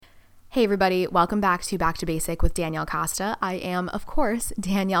Hey everybody, welcome back to Basic with Danielle Costa. I am, of course,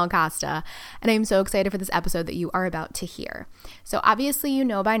 Danielle Costa, and I'm so excited for this episode that you are about to hear. So obviously you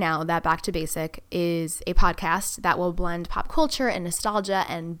know by now that Back to Basic is a podcast that will blend pop culture and nostalgia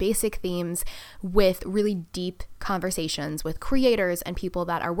and basic themes with really deep conversations with creators and people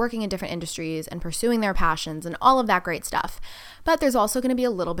that are working in different industries and pursuing their passions and all of that great stuff. But there's also going to be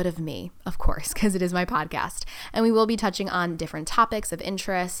a little bit of me, of course, because it is my podcast, and we will be touching on different topics of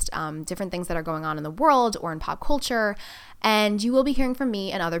interest, different things that are going on in the world or in pop culture, and you will be hearing from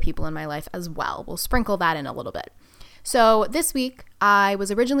me and other people in my life as well. We'll sprinkle that in a little bit. So this week, I was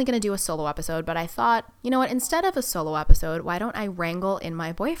originally going to do a solo episode, but I thought, you know what, instead of a solo episode, why don't I wrangle in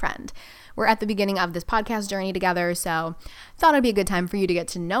my boyfriend? We're at the beginning of this podcast journey together, so thought it'd be a good time for you to get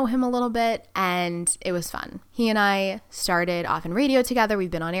to know him a little bit, and it was fun. He and I started off in radio together.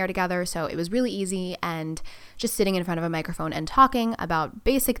 We've been on air together, so it was really easy, and just sitting in front of a microphone and talking about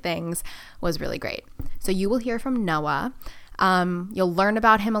basic things was really great. So you will hear from Noah. You'll learn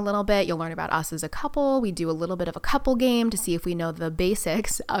about him a little bit. You'll learn about us as a couple. We do a little bit of a couple game to see if we know the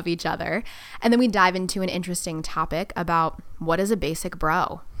basics of each other. And then we dive into an interesting topic about what is a basic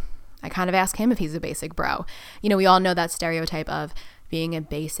bro. I kind of ask him if he's a basic bro. You know, we all know that stereotype of being a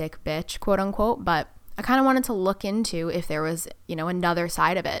basic bitch, quote unquote, but I kind of wanted to look into if there was, you know, another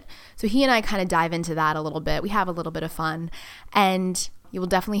side of it. So he and I kind of dive into that a little bit. We have a little bit of fun, and you will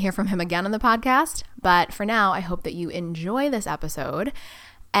definitely hear from him again on the podcast. But for now, I hope that you enjoy this episode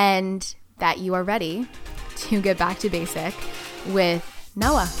and that you are ready to get back to basic with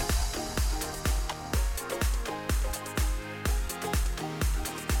Noah.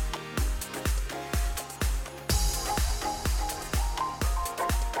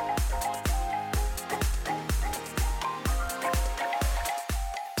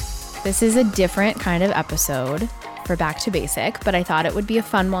 This is a different kind of episode for Back to Basic, but I thought it would be a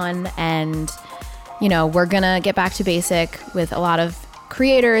fun one. And, you know, we're going to get back to basic with a lot of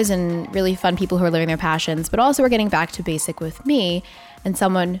creators and really fun people who are living their passions, but also we're getting back to basic with me and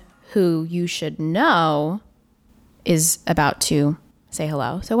someone who you should know is about to say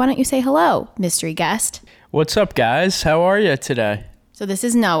hello. So why don't you say hello, mystery guest? What's up, guys? How are you today? So this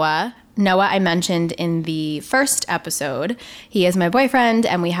is Noah. Noah, I mentioned in the first episode. He is my boyfriend,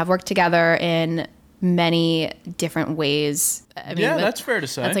 and we have worked together in many different ways. I mean, yeah, that's fair to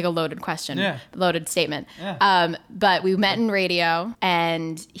say. That's like a loaded question, loaded statement. Yeah. But we met in radio,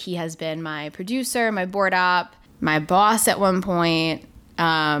 and he has been my producer, my board op, my boss at one point.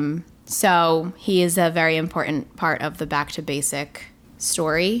 So he is a very important part of the Back to Basic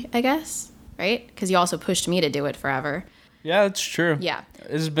story, I guess, right? Because you also pushed me to do it forever. Yeah, that's true. Yeah.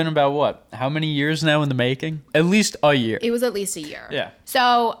 This has been about what? How many years now in the making? At least a year. It was at least a year. Yeah.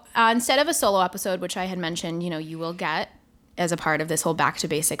 So instead of a solo episode, which I had mentioned, you know, you will get as a part of this whole Back to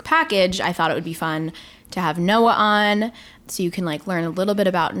Basic package, I thought it would be fun to have Noah on so you can like learn a little bit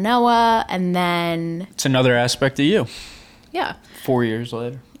about Noah, and then It's another aspect of you. Yeah. 4 years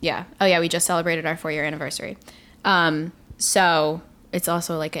later. Yeah. Oh yeah, we just celebrated our 4-year anniversary. So it's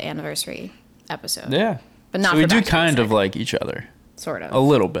also like an anniversary episode. Yeah. But not so for we do Back to kind Basic. of like each other. Sort of. A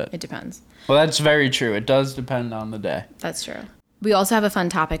little bit. It depends. Well, that's very true. It does depend on the day. That's true. We also have a fun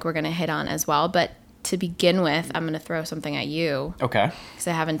topic we're going to hit on as well, but to begin with, I'm going to throw something at you. Okay. Because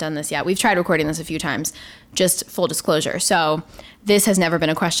I haven't done this yet. We've tried recording this a few times. Just full disclosure. So this has never been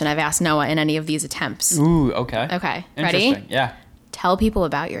a question I've asked Noah in any of these attempts. Ooh, okay. Okay. Interesting. Ready? Yeah. Tell people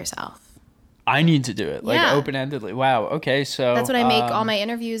about yourself. I need to do it, like Yeah. open-endedly. Wow. Okay, so That's what I make all my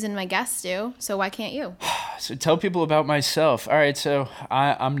interviews and my guests do. So why can't you? So tell people about myself. All right, so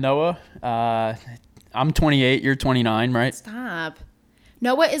I'm Noah. I'm 28. You're 29, right? Stop.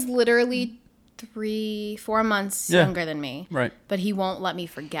 Noah is literally 3-4 months younger than me. Right. But he won't let me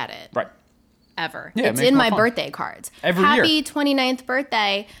forget it. Right. Ever. Yeah, it It's makes in more my fun. birthday cards. Every Happy year. 29th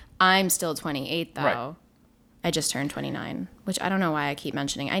birthday. I'm still 28 though. Right. I just turned 29, which I don't know why I keep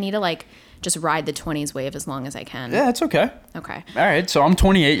mentioning. I need to like just ride the 20s wave as long as I can. Yeah, that's okay. Okay. All right, so I'm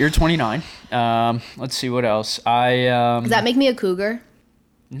 28. You're 29. Let's see what else. Does that make me a cougar?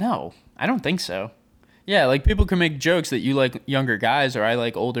 No, I don't think so. Yeah, like people can make jokes that you like younger guys or I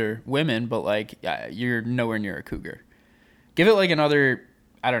like older women, but like you're nowhere near a cougar. Give it like another,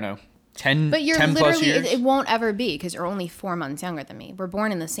 I don't know, 10, But you're 10 plus literally, years. it won't ever be because you're only 4 months younger than me. We're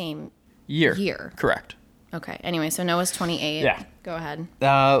born in the same year. Correct. Okay. Anyway, so Noah's 28. Yeah. Go ahead.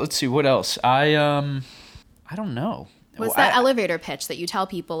 Let's see what else. I don't know. What's that elevator pitch that you tell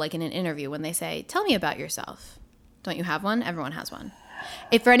people like in an interview when they say, "Tell me about yourself"? Don't you have one? Everyone has one.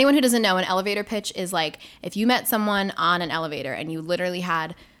 If for anyone who doesn't know, an elevator pitch is like if you met someone on an elevator and you literally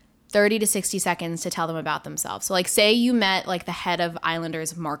had 30 to 60 seconds to tell them about themselves. So like say you met like the head of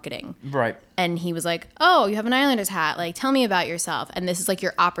Islanders marketing. Right. And he was like, oh, you have an Islanders hat. Like, tell me about yourself. And this is like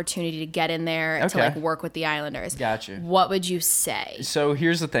your opportunity to get in there to like work with the Islanders. Gotcha. What would you say? So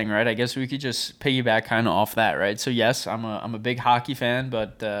here's the thing, right? I guess we could just piggyback kind of off that, right? So yes, I'm a big hockey fan,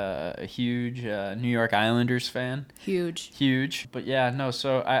 but a huge New York Islanders fan. Huge. But yeah, no.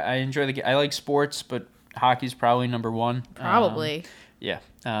 So I enjoy I like sports, but hockey's probably number one. Probably. Yeah.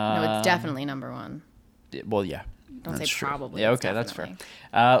 No, it's definitely number one. Well, yeah. Don't say true. probably. Yeah, okay, that's fair.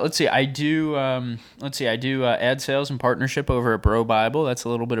 Let's see. I do. I do ad sales and partnership over at Bro Bible. That's a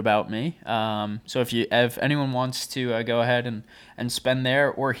little bit about me. So if anyone wants to go ahead and spend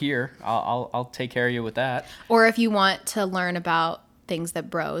there or here, I'll take care of you with that. Or if you want to learn about things that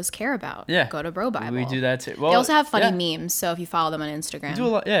bros care about, go to Bro Bible. We do that too. Well, they also have funny memes. So if you follow them on Instagram, we do a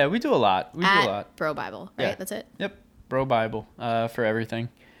lot. Yeah, we do a lot. We do a lot. Bro Bible, right? Yeah. That's it. Yep. Bro Bible for everything.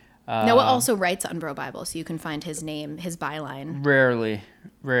 Noah also writes on Bro Bible, so you can find his name, his byline. Rarely.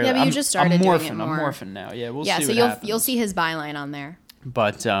 Yeah, but you just started doing it more. I'm morphing now. Yeah, we'll see. Yeah, so happens. you'll see his byline on there.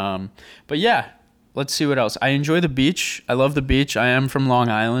 But yeah, let's see what else. I enjoy the beach. I love the beach. I am from Long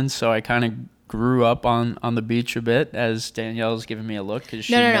Island, so I kind of grew up on the beach a bit. As Danielle's giving me a look because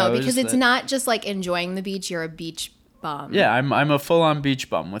no, because it's not just like enjoying the beach. You're a beach bum. Yeah, I'm a full-on beach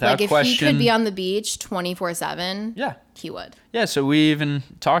bum without question. Like if he could be on the beach 24/7, yeah, he would. Yeah, so we even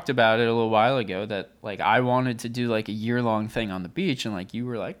talked about it a little while ago that like I wanted to do like a year-long thing on the beach, and like you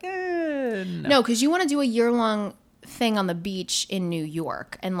were like, no, because you want to do a year-long thing on the beach in New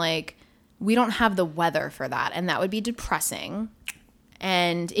York, and like we don't have the weather for that, and that would be depressing.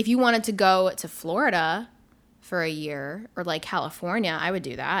 And if you wanted to go to Florida for a year or like California, I would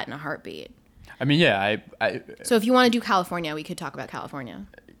do that in a heartbeat. I mean, yeah, So if you want to do California, we could talk about California.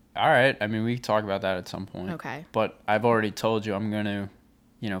 All right. I mean, we can talk about that at some point. Okay. But I've already told you I'm going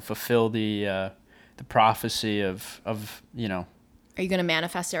to, fulfill the prophecy of. Are you going to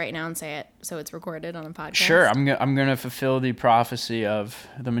manifest it right now and say it so it's recorded on a podcast? Sure. I'm going to fulfill the prophecy of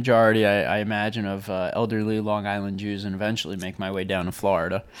the majority, I imagine, of elderly Long Island Jews and eventually make my way down to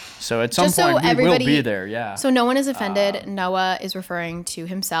Florida. So at some point, we will be there, yeah. So no one is offended. Noah is referring to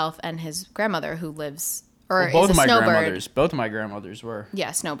himself and his grandmother who lives, or both is a of my snowbird. Both of my grandmothers were.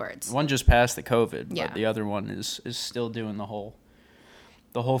 Yeah, snowbirds. One just passed the COVID, Yeah. But the other one is still doing the whole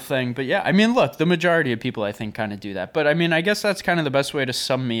thing. But yeah, I mean, look, the majority of people I think kind of do that. But I mean, I guess that's kind of the best way to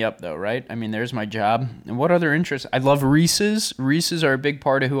sum me up though, right? I mean, there's my job. And what other interests? I love Reese's. Reese's are a big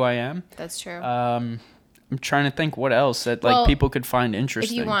part of who I am. That's true. I'm trying to think what else that like people could find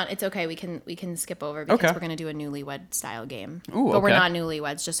interesting. If you want, it's okay. We can skip over because we're going to do a newlywed style game. Ooh, but we're not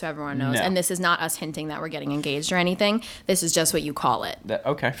newlyweds, just so everyone knows. No. And this is not us hinting that we're getting engaged or anything. This is just what you call it.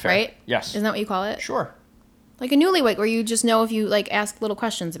 Okay, fair. Right? Yes. Isn't that what you call it? Sure. Like a newlywed where you just know if you like ask little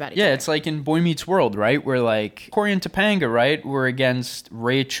questions about each other. Yeah, it's like in Boy Meets World, right? Where like Corey and Topanga, right, were against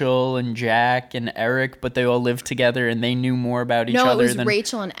Rachel and Jack and Eric, but they all lived together and they knew more about each other. No, it was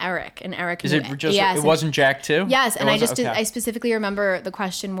Rachel and Eric Is it just? Yes, it wasn't Jack too? Yes, and I specifically remember the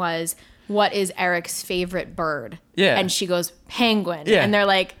question was, what is Eric's favorite bird? Yeah, and she goes penguin. Yeah, and they're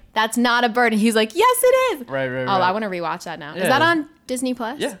like, that's not a bird, and he's like, yes, it is. Right. Oh, I want to rewatch that now. Yeah. Is that on Disney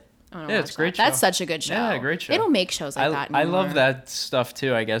Plus? Yeah. Yeah, it's a great show. That's such a good show. Yeah, great show. They don't make shows like that anymore. I love that stuff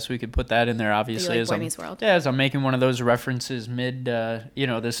too. I guess we could put that in there, obviously. Like Boy Meets World? Yeah, as I'm making one of those references mid, this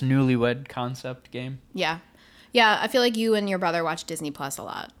newlywed concept game. Yeah. Yeah, I feel like you and your brother watch Disney Plus a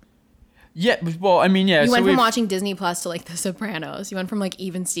lot. Yeah, well, I mean, yeah. You went from watching Disney Plus to like The Sopranos. You went from like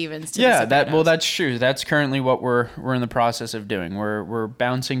Even Stevens to The Yeah, Sopranos. that's true. That's currently what we're in the process of doing. We're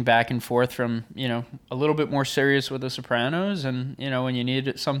bouncing back and forth from a little bit more serious with The Sopranos, and when you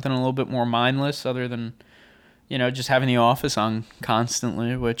need something a little bit more mindless, other than just having The Office on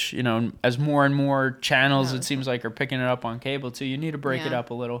constantly, which as more and more channels it seems like are picking it up on cable too. You need to break it up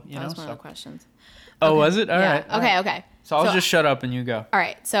a little. That was one of the questions. Oh, okay. Was it? All right. Okay. So I'll just shut up and you go. All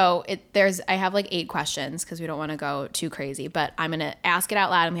right. So I have like 8 questions because we don't want to go too crazy, but I'm going to ask it out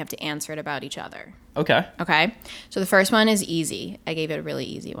loud and we have to answer it about each other. Okay. Okay. So the first one is easy. I gave it a really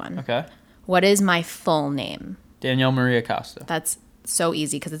easy one. Okay. What is my full name? Danielle Maria Costa. That's so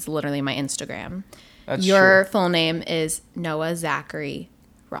easy because it's literally my Instagram. That's Your true. full name is Noah Zachary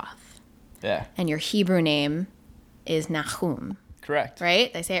Roth. Yeah. And your Hebrew name is Nahum. Correct.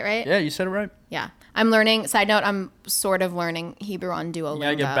 Right? Did I say it right? Yeah, you said it right. Yeah. I'm learning, side note, I'm sort of learning Hebrew on Duolingo.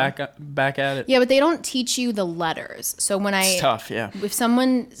 Yeah, get back at it. Yeah, but they don't teach you the letters. So when It's tough, yeah. If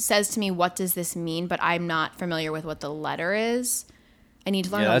someone says to me, what does this mean, but I'm not familiar with what the letter is, I need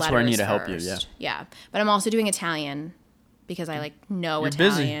to learn the letters that's where I need to help you, first. Yeah. But I'm also doing Italian because I know You're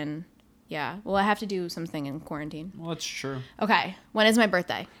Italian. Busy. Yeah. Well, I have to do something in quarantine. Well, that's true. Okay. When is my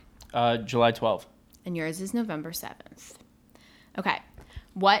birthday? July 12th. And yours is November 7th. Okay.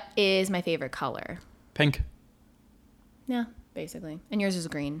 What is my favorite color? Pink. Yeah, basically. And yours is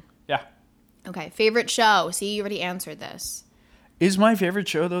green. Yeah. Okay. Favorite show? See, you already answered this. Is my favorite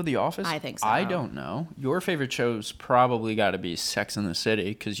show, though, The Office? I think so. I don't know. Your favorite show's probably got to be Sex and the City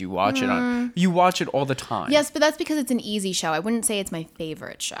because you watch it all the time. Yes, but that's because it's an easy show. I wouldn't say it's my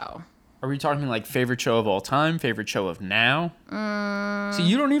favorite show. Are we talking like favorite show of all time, favorite show of now? See,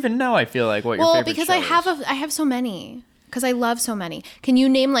 you don't even know, I feel like, what your favorite because show is. I have so many. Because I love so many. Can you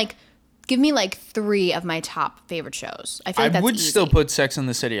name give me 3 of my top favorite shows? I feel like that's would easy. still put Sex and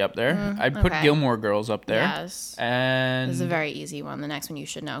the City up there. I'd put okay. Gilmore Girls up there. Yes. And This is a very easy one. The next one you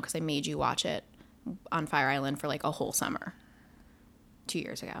should know because I made you watch it on Fire Island for a whole summer 2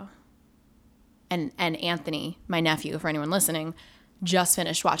 years ago. And Anthony, my nephew, for anyone listening, just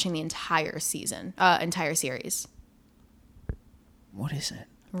finished watching the entire series. What is it?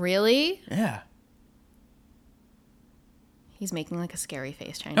 Really? Yeah. He's making a scary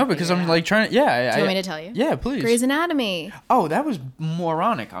face trying No, to because figure I'm it out. trying to. Yeah. Do you want me to tell you? Yeah, please. Grey's Anatomy. Oh, that was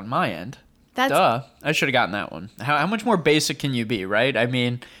moronic on my end. That's Duh. I should have gotten that one. How much more basic can you be, right? I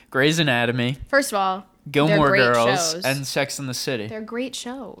mean, Grey's Anatomy, First of all, Gilmore they're great Girls, shows. and Sex and the City. They're great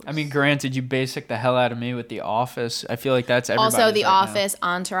shows. I mean, granted, you basic the hell out of me with The Office. I feel like that's everybody. Also, The Office,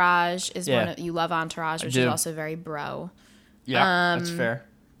 Entourage is Yeah. one of you love Entourage, which do. is also very bro. Yeah, that's fair.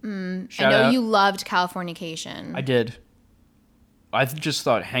 I Shout know out. you loved Californication. I did. I just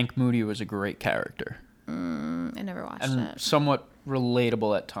thought Hank Moody was a great character I never watched and it. somewhat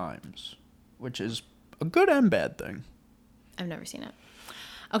relatable at times, which is a good and bad thing. I've never seen it.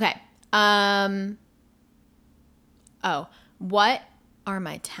 Okay. What are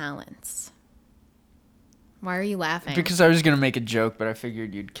my talents? Why are you laughing? Because I was gonna make a joke, but I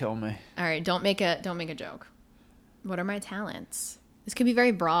figured you'd kill me. All right, don't make a joke. What are my talents? This could be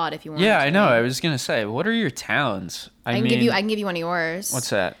very broad if you want. Yeah, I know. I was gonna say, what are your talents? I can give you one of yours.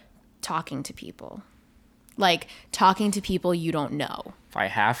 What's that? Talking to people. Talking to people you don't know. If I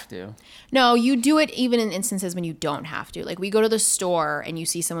have to. No, you do it even in instances when you don't have to. We go to the store and you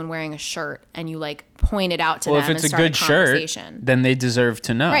see someone wearing a shirt and you point it out to Well, them if it's and a start good shirt, conversation. then they deserve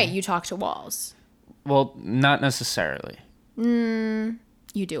to know. Right, you talk to walls. Well, not necessarily. You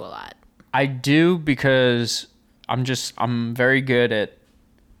do a lot. I do because I'm very good at.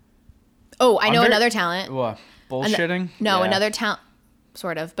 Oh, I know another talent. What? Bullshitting? No, Yeah. another talent,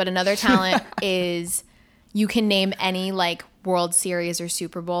 sort of. But another talent is you can name any World Series or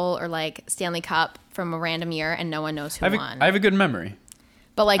Super Bowl or Stanley Cup from a random year and no one knows who won. I have a good memory.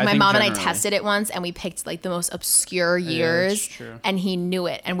 But my think mom and I generally. tested it once and we picked the most obscure years true. and he knew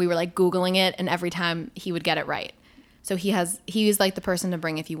it and we were Googling it and every time he would get it right. So he's the person to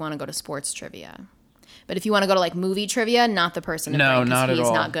bring if you want to go to sports trivia. But if you want to go to movie trivia, not the person to bring. No, 'cause not at all.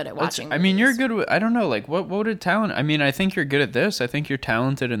 He's not good at watching. I mean, you're good with, I don't know, what would a talent, I mean, I think you're good at this. I think you're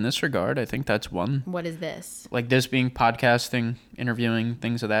talented in this regard. I think that's one. What is this? This being podcasting, interviewing,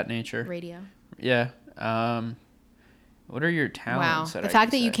 things of that nature. Radio. Yeah. What are your Wow. talents? The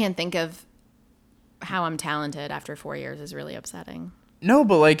fact that you can't think of how I'm talented after 4 years is really upsetting. No,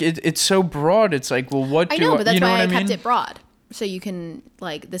 but it's so broad. It's well, what I do know, but that's you know why what I I mean? kept it broad. So you can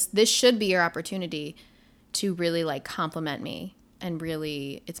this should be your opportunity to really compliment me and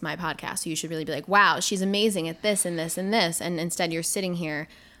really it's my podcast. So you should really be wow, she's amazing at this and this and this. And instead you're sitting here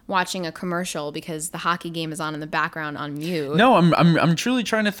watching a commercial because the hockey game is on in the background on mute. No, I'm truly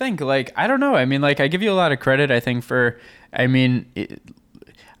trying to think. I don't know. I mean, I give you a lot of credit. I think I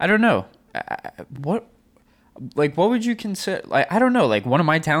don't know. What would you consider? I don't know. One of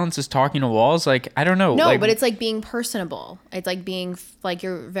my talents is talking to walls. I don't know. No, but it's being personable. It's being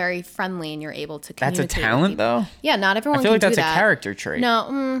you're very friendly and you're able to that's communicate. a talent, though. Yeah, not everyone. I feel can like that's do a that. character trait.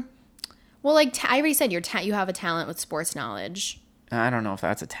 No, well, I already said you have a talent with sports knowledge. I don't know if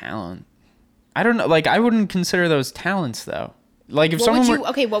that's a talent. I don't know. I wouldn't consider those talents, though. If someone were,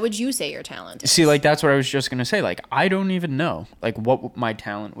 what would you say your talent is? see, that's what I was just gonna say. I don't even know, what my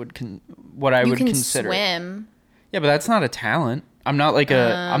talent would what I you would can consider. swim. Yeah, but that's not a talent. I'm not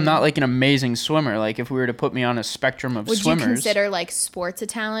I'm not an amazing swimmer. If we were to put me on a spectrum of Would swimmers, you consider sports a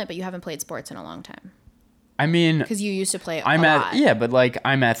talent? But you haven't played sports in a long time I mean, because you used to play. I'm a lot. yeah, but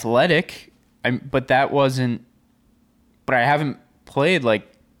I'm athletic. But that wasn't. But I haven't played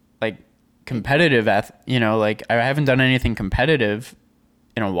competitive I haven't done anything competitive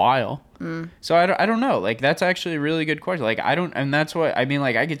in in a while. So I don't know. Like, that's actually a really good question. Like, I don't, and that's what I mean.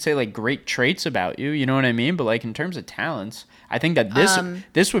 Like, I could say like great traits about you. You know what I mean? But like in terms of talents, I think that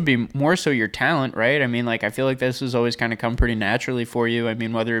this would be more so your talent, right? I mean, like, I feel like this has always kind of come pretty naturally for you. I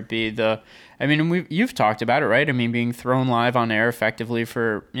mean, whether it be you've talked about it, right? I mean, being thrown live on air effectively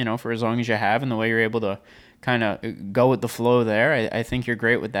for as long as you have, and the way you're able to kind of go with the flow there. I think you're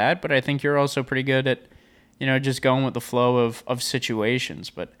great with that, but I think you're also pretty good at, just going with the flow of situations.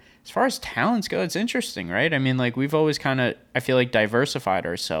 But as far as talents go, it's interesting, right? I mean, like, we've always kind of, I feel like, diversified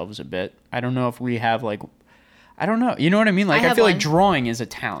ourselves a bit. I don't know if we have, like, I don't know. You know what I mean? Like, I feel like drawing is a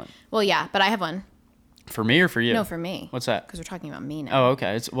talent. Well, yeah, but I have one. For me or for you? No, for me. What's that? Because we're talking about me now. Oh,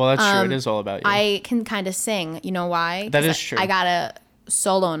 okay. That's true. It is all about you. I can kind of sing. You know why? That is true. I got a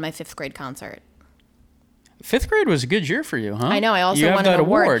solo in my 5th grade concert. 5th grade was a good year for you, huh? I know. I also won an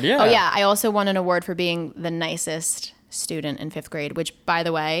award. Yeah. Oh, yeah. I also won an award for being the nicest student in 5th grade, which, by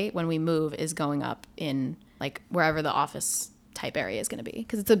the way, when we move, is going up in like wherever the office type area is going to be,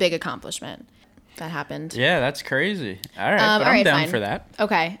 because it's a big accomplishment. That happened. Yeah, that's crazy. All right, but I'm down for that.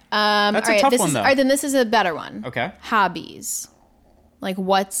 Okay. That's a tough one, though. All right, then this is a better one. Okay. Hobbies. Like,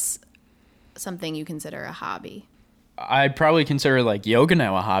 what's something you consider a hobby? I'd probably consider like yoga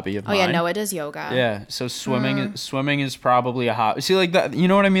now a hobby of mine. Oh yeah, Noah does yoga. Yeah, so swimming is probably a hobby. See, like that, you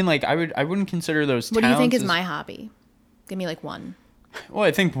know what I mean? Like I wouldn't consider those. What do you think is my hobby? Give me like one. Well,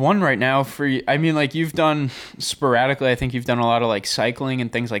 I think one right now for you, I mean, like you've done sporadically, I think you've done a lot of like cycling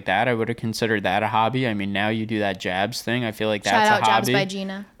and things like that. I would have considered that a hobby. I mean, now you do that jabs thing. I feel like that's a hobby. Shout out Jabs by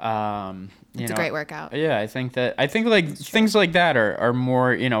Gina. It's a great workout. Yeah, I think like things like that are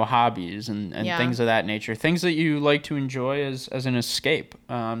more, hobbies and things of that nature. Things that you like to enjoy as an escape.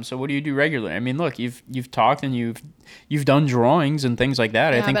 So what do you do regularly? I mean, look, you've talked and you've done drawings and things like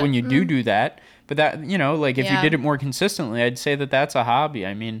that. Yeah, I think when you do that, but that, like if you did it more consistently, I'd say that that's a hobby.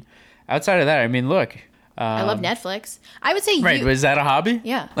 I mean, outside of that, I mean, look. I love Netflix. I would say right. Was that a hobby?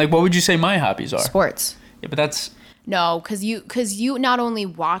 Yeah. Like, what would you say my hobbies are? Sports. Yeah, but that's... No, because you not only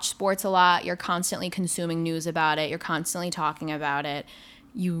watch sports a lot, you're constantly consuming news about it. You're constantly talking about it.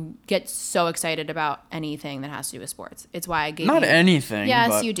 You get so excited about anything that has to do with sports. It's why I gave you... Not anything,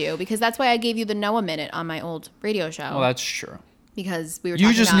 Yes, you do. Because that's why I gave you the Noah Minute on my old radio show. Well, that's true. Because we were talking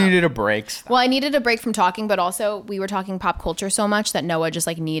You just needed a break. Well, I needed a break from talking, but also we were talking pop culture so much that Noah just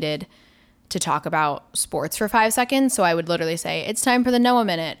like needed to talk about sports for 5 seconds. So I would literally say, it's time for the Noah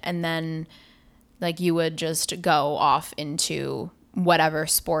Minute. And then like you would just go off into whatever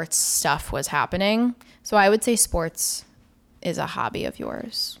sports stuff was happening. So I would say sports is a hobby of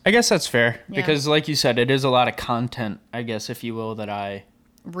yours. I guess that's fair. Yeah. Because like you said, it is a lot of content, I guess, if you will, that I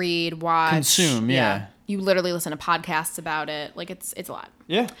read, watch, consume. Yeah. You literally listen to podcasts about it. Like it's a lot.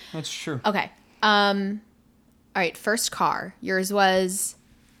 Yeah, that's true. Okay. All right. First car. Yours was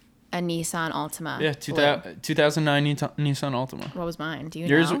a Nissan Altima. Yeah, 2009 Nissan Altima. What was mine? Do you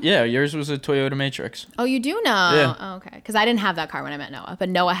know? Yeah, yours was a Toyota Matrix. Oh, you do know? Yeah. Oh, okay. Because I didn't have that car when I met Noah, but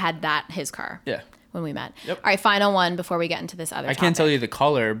Noah had his car. Yeah. When we met. Yep. All right, final one before we get into this other topic. I can't tell you the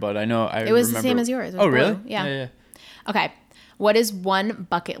color, but I know It was the same as yours. Oh, really? Yeah. Yeah. Okay. What is one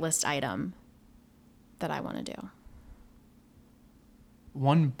bucket list item that I want to do?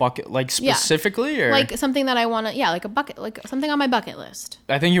 One bucket, like specifically, or like something that I want to, like a bucket, like something on my bucket list.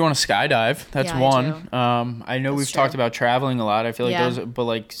 I think you want to skydive. That's one. I know we've talked about traveling a lot. I feel like those, but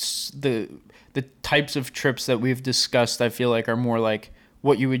like the types of trips that we've discussed, I feel like are more like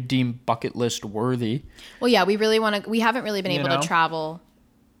what you would deem bucket list worthy. Well, yeah, we really want to. We haven't really been able to travel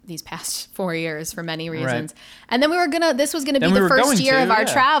these past 4 years for many reasons. Right. And then this was gonna be the first year of our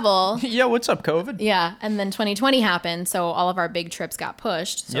travel. Yeah, what's up, COVID? Yeah, and then 2020 happened, so all of our big trips got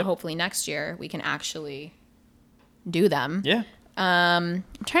pushed. So hopefully next year we can actually do them. Yeah. I'm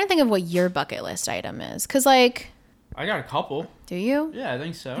trying to think of what your bucket list item is, because like I got a couple. Do you? Yeah, I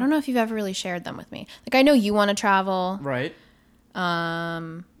think so. I don't know if you've ever really shared them with me. Like I know you want to travel. Right.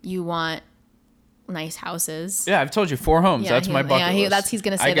 You want nice houses. Yeah, I've told you 4 homes. That's my bucket list. He's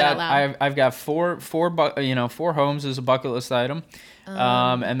gonna say that out loud. I've got four homes as a bucket list item.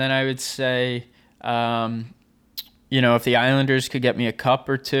 And then I would say, if the Islanders could get me a cup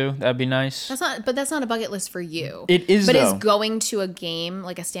or 2, that'd be nice. That's not a bucket list for you. It is, but though. Is going to a game,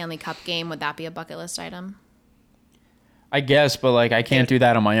 like a Stanley Cup game, would that be a bucket list item? I guess, but like I can't do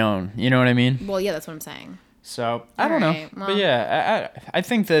that on my own. You know what I mean? Well, yeah, that's what I'm saying. So I don't know, well, but yeah, I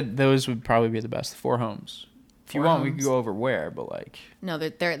think that those would probably be the best 4 homes. If you want, we could go over where, but like no,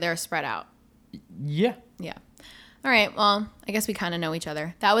 they're spread out. Yeah. Yeah. All right. Well, I guess we kind of know each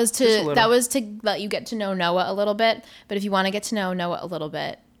other. That was to let you get to know Noah a little bit. But if you want to get to know Noah a little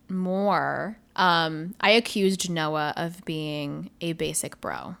bit more, I accused Noah of being a basic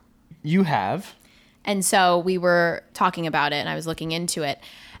bro. You have. And so we were talking about it and I was looking into it.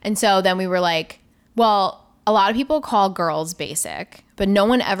 And so then we were like, well, a lot of people call girls basic, but no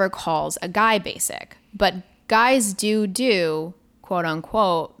one ever calls a guy basic. But guys do quote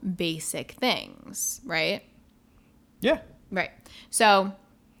unquote basic things, right? Yeah. Right. So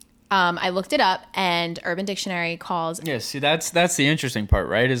I looked it up and Urban Dictionary calls. Yeah, see, that's the interesting part,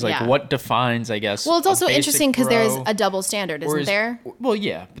 right? Is like what defines, I guess. Well, it's also interesting because there's bro, a double standard, isn't there? Well,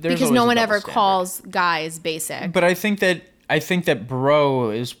 yeah. But there's Because always no a one double ever standard. calls guys basic. But I think that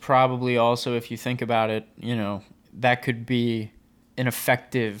bro is probably also, if you think about it, you know, that could be an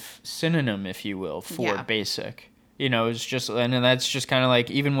effective synonym, if you will, for basic. You know, it's just, and that's just kind of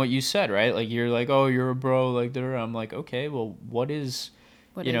like even what you said, right? Like you're like, oh, you're a bro, like there. I'm like, okay, well, what is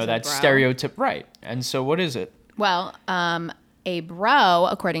that stereotype, right? And so, what is it? Well, a bro,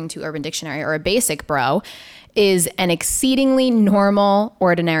 according to Urban Dictionary, or a basic bro, is an exceedingly normal,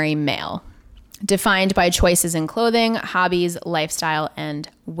 ordinary male, defined by choices in clothing, hobbies, lifestyle, and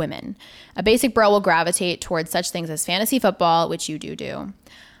women. A basic bro will gravitate towards such things as fantasy football, which you do,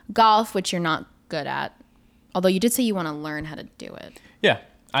 golf, which you're not good at, although you did say you want to learn how to do it. Yeah,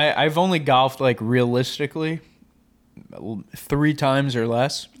 I've only golfed like realistically 3 times or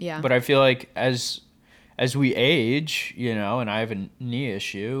less. Yeah. But I feel like as we age, you know, and I have a knee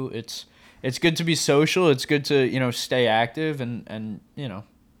issue, it's good to be social. It's good to, you know, stay active and you know.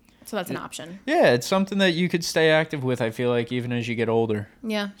 So that's an option. Yeah, it's something that you could stay active with, I feel like, even as you get older.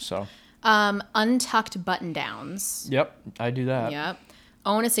 Yeah. So. Untucked button downs. Yep, I do that. Yep.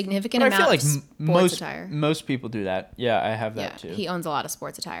 Own a significant But amount I feel like of sports attire. most people do that. Yeah, I have that too. He owns a lot of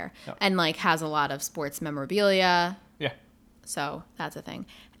sports attire. Yep. And like has a lot of sports memorabilia. Yeah. So that's a thing.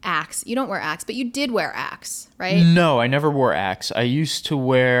 Axe. You don't wear Axe, but you did wear Axe, right? No, I never wore Axe. I used to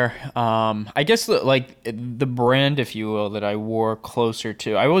wear, I guess the brand, if you will, that I wore closer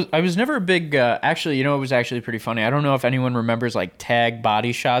to. I was never a big. Actually, you know, it was actually pretty funny. I don't know if anyone remembers like Tag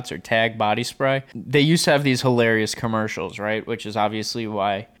body shots or Tag body spray. They used to have these hilarious commercials, right? Which is obviously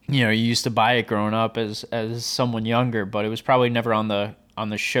why, you know, you used to buy it growing up as someone younger, but it was probably never on the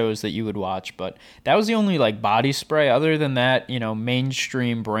shows that you would watch. But that was the only like body spray. Other than that, you know,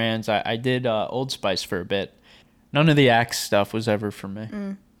 mainstream brands, I did Old Spice for a bit. None of the Axe stuff was ever for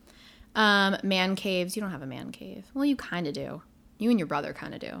me. Man caves. You don't have a man cave. Well, you kind of do. You and your brother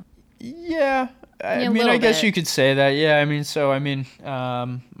kind of do. Yeah. I mean, I guess you could say that. Yeah. I mean,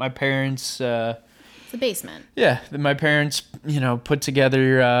 my parents, it's a basement. Yeah. My parents, you know, put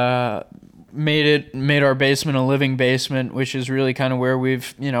together, made our basement a living basement, which is really kind of where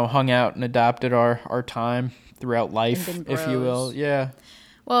we've, you know, hung out and adopted our time throughout life, if you will. Yeah.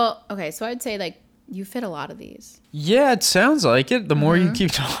 Well, okay, so I'd say like you fit a lot of these. Yeah, it sounds like it. The more you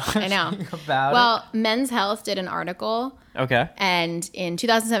keep talking I know. about well, Men's Health did an article. Okay. And in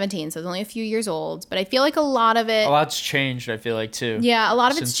 2017, so it's only a few years old, but I feel like a lot of it. A lot's changed, I feel like, too. Yeah, a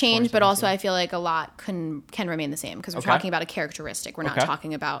lot of it's changed, but also I feel like a lot can remain the same because we're talking about a characteristic. We're not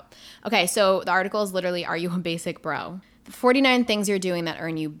talking about. Okay, so the article is literally, are you a basic bro? 49 things you're doing that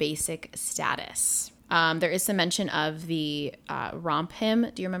earn you basic status. There is some mention of the romp hymn.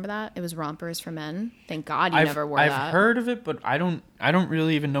 Do you remember that? It was Rompers for Men. Thank God you never wore that. I've heard of it, but I don't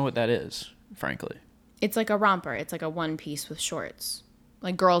really even know what that is, frankly. It's like a romper. It's like a one piece with shorts.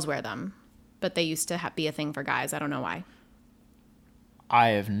 Like girls wear them, but they used to be a thing for guys. I don't know why. I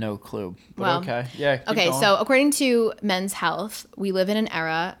have no clue. But well, okay. Yeah. Okay. Going. So according to Men's Health, we live in an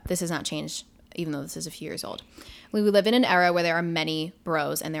era. This has not changed, even though this is a few years old. We live in an era where there are many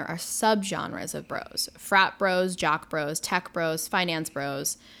bros and there are subgenres of bros. Frat bros, jock bros, tech bros, finance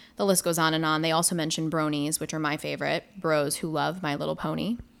bros. The list goes on and on. They also mention bronies, which are my favorite. Bros who love My Little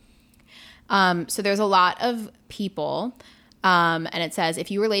Pony. So there's a lot of people, and it says if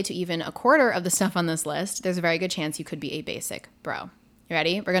you relate to even a quarter of the stuff on this list, there's a very good chance you could be a basic bro. You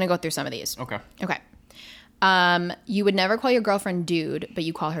ready? We're going to go through some of these. Okay. You would never call your girlfriend dude, but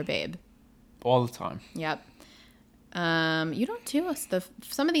you call her babe. All the time. Yep. You don't do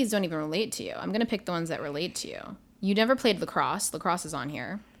some of these don't even relate to you. I'm going to pick the ones that relate to you. You never played lacrosse. Lacrosse is on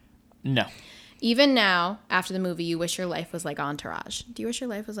here. No. Even now, after the movie, you wish your life was like Entourage. Do you wish your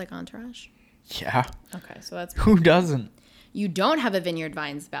life was like Entourage? Yeah. Okay, so that's... Who doesn't? You don't have a Vineyard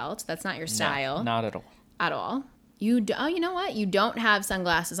Vines belt. That's not your style. No, not at all. At all. You know what? You don't have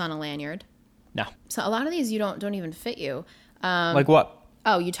sunglasses on a lanyard. No. So a lot of these you don't even fit you. Like what?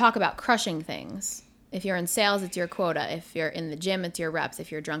 Oh, you talk about crushing things. If you're in sales, it's your quota. If you're in the gym, it's your reps.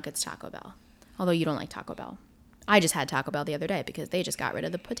 If you're drunk, it's Taco Bell. Although you don't like Taco Bell. I just had Taco Bell the other day because they just got rid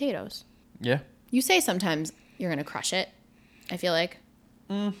of the potatoes. Yeah. You say sometimes you're going to crush it, I feel like.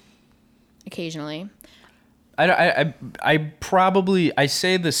 Occasionally. I probably, I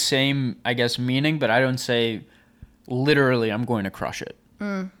say the same, I guess, meaning, but I don't say literally I'm going to crush it.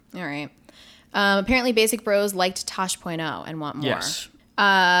 All right. Apparently Basic Bros liked Tosh.0 and want more. Yes.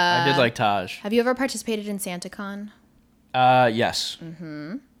 I did like Taj. Have you ever participated in SantaCon? Yes.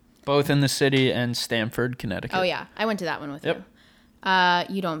 Mm-hmm. Both in the city and Stamford, Connecticut. Oh yeah, I went to that one with you.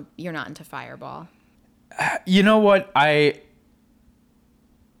 You're not into Fireball. You know what? I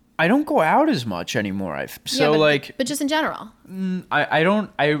don't go out as much anymore. But just in general. I don't.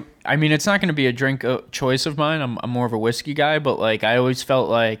 I mean, it's not going to be a drink choice of mine. I'm more of a whiskey guy, but like I always felt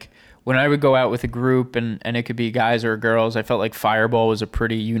like when I would go out with a group and it could be guys or girls, I felt like Fireball was a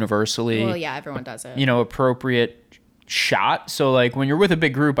pretty universally, well, yeah, everyone does it. Appropriate shot. So like when you're with a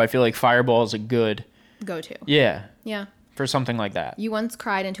big group, I feel like Fireball is a good go-to. Yeah. Yeah. For something like that. You once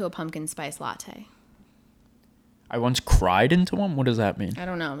cried into a pumpkin spice latte. I once cried into one? What does that mean? I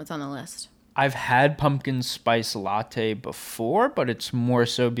don't know. It's on the list. I've had pumpkin spice latte before, but it's more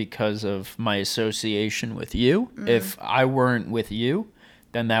so because of my association with you. Mm. If I weren't with you,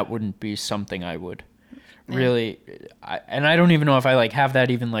 then that wouldn't be something I would really. And I don't even know if I like have that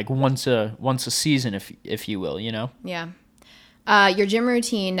even like once a season, if you will, you know? Yeah. Your gym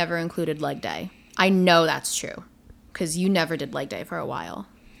routine never included leg day. I know that's true because you never did leg day for a while.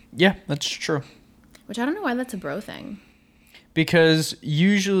 Yeah, that's true. Which I don't know why that's a bro thing. Because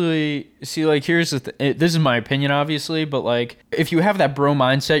usually, see, like, here's the this is my opinion, obviously, but, like, if you have that bro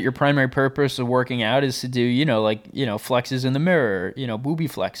mindset, your primary purpose of working out is to do, flexes in the mirror, booby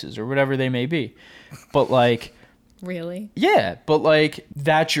flexes or whatever they may be. But, like... Really? Yeah, but, like,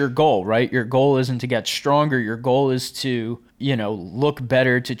 that's your goal, right? Your goal isn't to get stronger. Your goal is to, look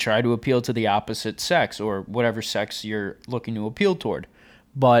better to try to appeal to the opposite sex or whatever sex you're looking to appeal toward.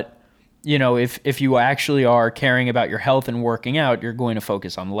 But... if you actually are caring about your health and working out, you're going to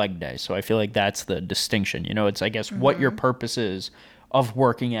focus on leg day. So I feel like that's the distinction. It's, I guess, what your purpose is of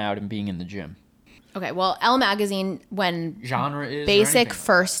working out and being in the gym. Okay, well, Elle Magazine, when genre is Basic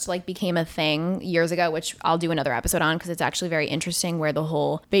first became a thing years ago, which I'll do another episode on because it's actually very interesting where the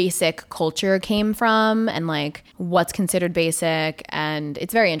whole basic culture came from and what's considered basic, and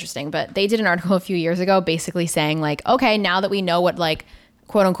it's very interesting. But they did an article a few years ago basically saying okay, now that we know what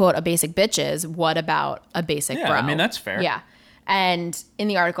quote unquote a basic bitch is, what about a basic bro? Yeah, I mean, that's fair. Yeah. And in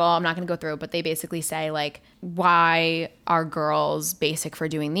the article, I'm not going to go through it, but they basically say why are girls basic for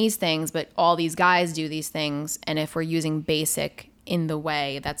doing these things, but all these guys do these things. And if we're using basic in the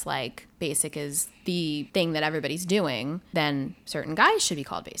way that's basic is the thing that everybody's doing, then certain guys should be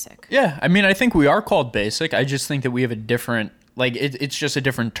called basic. Yeah. I mean, I think we are called basic. I just think that we have a different, it's just a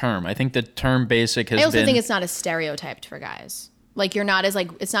different term. I think the term basic has been... I also think it's not as stereotyped for guys. You're not as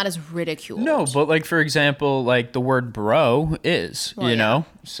it's not as ridiculed. No, but for example, the word bro is, you know?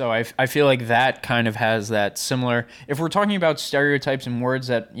 So I feel like that kind of has that similar, if we're talking about stereotypes and words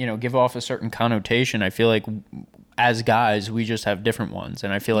that, give off a certain connotation, I feel like as guys, we just have different ones.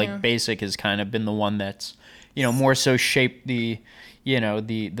 And I feel like basic has kind of been the one that's, more so shaped the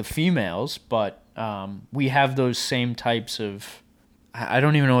females, but we have those same types of, I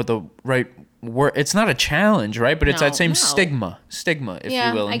don't even know what the right it's not a challenge, right? But it's that same stigma, if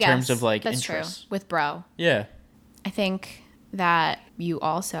you will, in terms of that's interests. True. With bro. Yeah. I think that you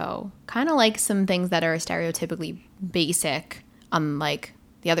also kind of like some things that are stereotypically basic on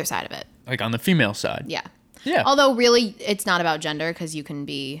the other side of it. On the female side. Yeah. Yeah. Although really it's not about gender because you can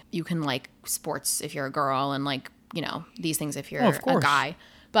like sports if you're a girl and these things if you're a guy.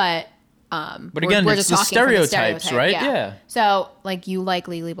 But again, it's the stereotypes, right? Yeah. So, you like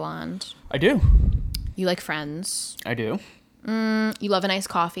Legally Blonde. I do. You like Friends. I do. You love a nice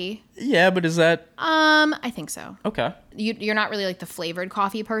coffee. Yeah, but is that... I think so. Okay. You're not really the flavored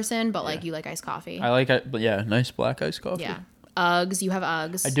coffee person, but you like iced coffee. I like it, but yeah, nice black iced coffee. Yeah. Uggs. You have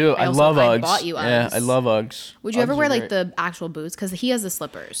Uggs. I do. I love Uggs. I bought you Uggs. Yeah, I love Uggs. Would you Uggs ever wear the actual boots? Because he has the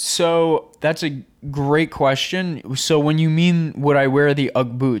slippers. So that's a great question. So when you mean would I wear the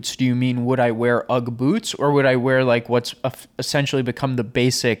Ugg boots, do you mean would I wear Ugg boots or would I wear what's essentially become the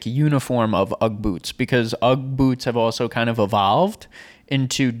basic uniform of Ugg boots? Because Ugg boots have also kind of evolved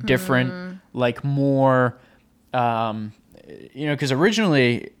into different more... because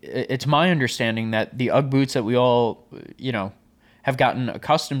originally it's my understanding that the Ugg boots that we all, have gotten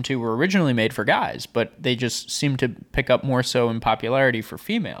accustomed to were originally made for guys, but they just seem to pick up more so in popularity for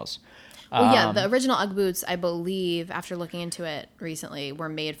females. Well, yeah, the original Ugg boots, I believe, after looking into it recently, were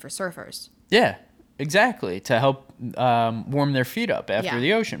made for surfers. Yeah, exactly, to help warm their feet up after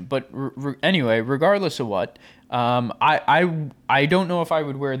the ocean. But anyway, regardless of what, I don't know if I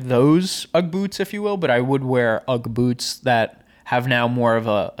would wear those Ugg boots, if you will, but I would wear Ugg boots that have now more of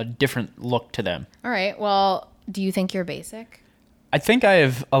a different look to them. All right. Well, do you think you're basic? I think I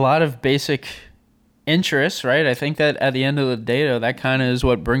have a lot of basic interests, right? I think that at the end of the day, though, that kind of is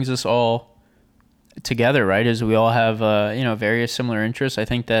what brings us all together, right? Is we all have, various similar interests. I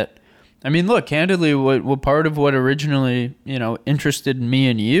think that, I mean, look, candidly, what part of what originally, interested me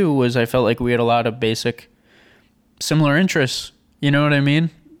and you was I felt like we had a lot of basic similar interests. You know what I mean?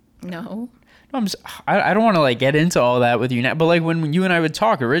 No. I don't want to like get into all that with you now, but like when you and I would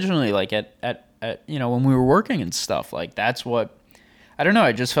talk originally, like at when we were working and stuff, like that's what, I don't know.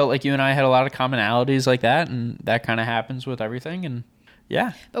 I just felt like you and I had a lot of commonalities like that, and that kind of happens with everything. And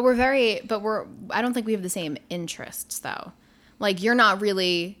yeah. But I don't think we have the same interests though. Like you're not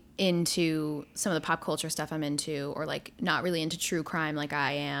really into some of the pop culture stuff I'm into, or like not really into true crime like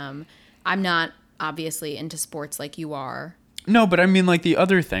I am. I'm not obviously into sports like you are. No, but I mean like the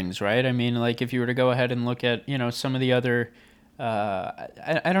other things, right? I mean like if you were to go ahead and look at, some of the other,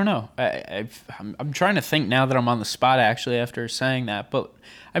 I don't know. I'm trying to think now that I'm on the spot actually after saying that, but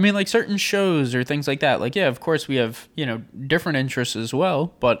I mean like certain shows or things like that. Like, yeah, of course we have, different interests as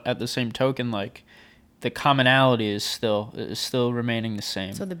well, but at the same token, like the commonality is still remaining the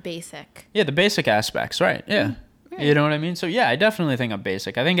same. So the basic. Yeah, the basic aspects, right? Yeah. Right. You know what I mean? So yeah, I definitely think I'm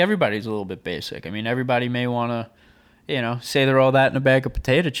basic. I think everybody's a little bit basic. I mean, everybody may want to, say they're all that in a bag of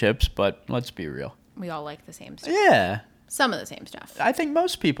potato chips, but let's be real. We all like the same stuff. Yeah. Some of the same stuff. I think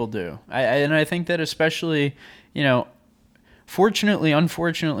most people do. I think that especially, fortunately,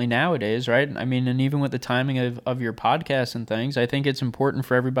 unfortunately nowadays, right? I mean, and even with the timing of your podcast and things, I think it's important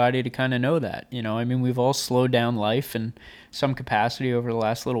for everybody to kind of know that, I mean, we've all slowed down life in some capacity over the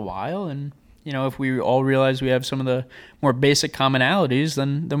last little while. And, if we all realize we have some of the more basic commonalities,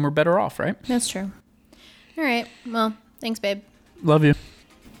 then we're better off, right? That's true. All right. Well, thanks, babe. Love you.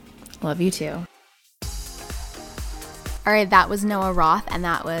 Love you too. All right, that was Noah Roth, and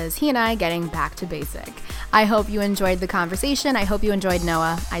that was he and I getting back to basic. I hope you enjoyed the conversation. I hope you enjoyed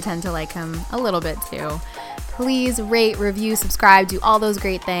Noah. I tend to like him a little bit too. Please rate, review, subscribe, do all those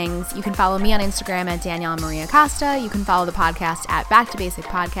great things. You can follow me on Instagram at Danielle Maria Costa. You can follow the podcast at Back to Basic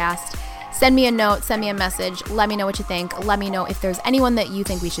Podcast. Send me a note, send me a message. Let me know what you think. Let me know if there's anyone that you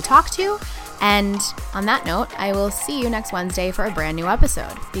think we should talk to. And on that note, I will see you next Wednesday for a brand new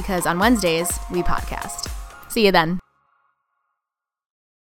episode, because on Wednesdays, we podcast. See you then.